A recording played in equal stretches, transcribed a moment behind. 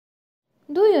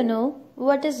Do you know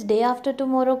what is day after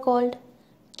tomorrow called?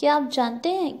 क्या आप जानते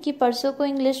हैं कि परसों को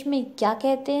इंग्लिश में क्या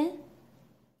कहते हैं?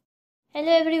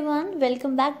 Hello everyone,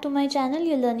 welcome back to my channel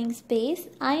Your Learning Space.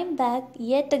 I am back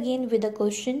yet again with a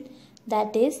question,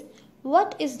 that is,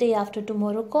 what is day after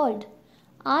tomorrow called?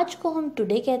 आज को हम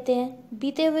टुडे कहते हैं,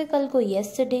 बीते हुए कल को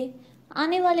yesterday,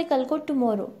 आने वाले कल को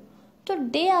tomorrow. तो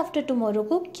डे आफ्टर टुमारो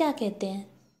को क्या कहते हैं?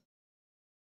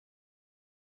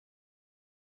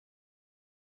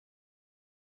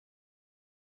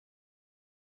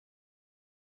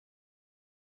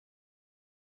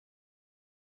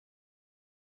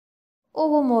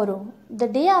 Overmorrow. The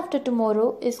day after tomorrow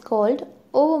is called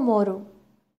overmorrow.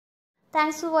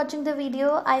 Thanks for watching the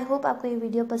video. I hope आपको ये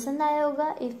वीडियो पसंद आया होगा.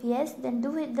 If yes, then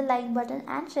do hit the like button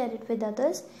and share it with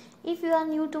others. If you are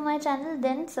new to my channel,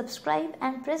 then subscribe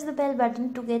and press the bell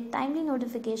button to get timely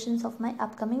notifications of my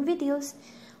upcoming videos.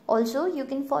 Also, you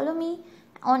can follow me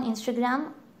on Instagram.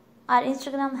 Our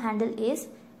Instagram handle is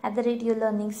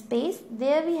 @YourLearningSpace.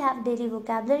 There we have daily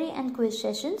vocabulary and quiz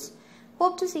sessions.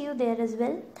 Hope to see you there as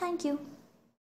well. Thank you.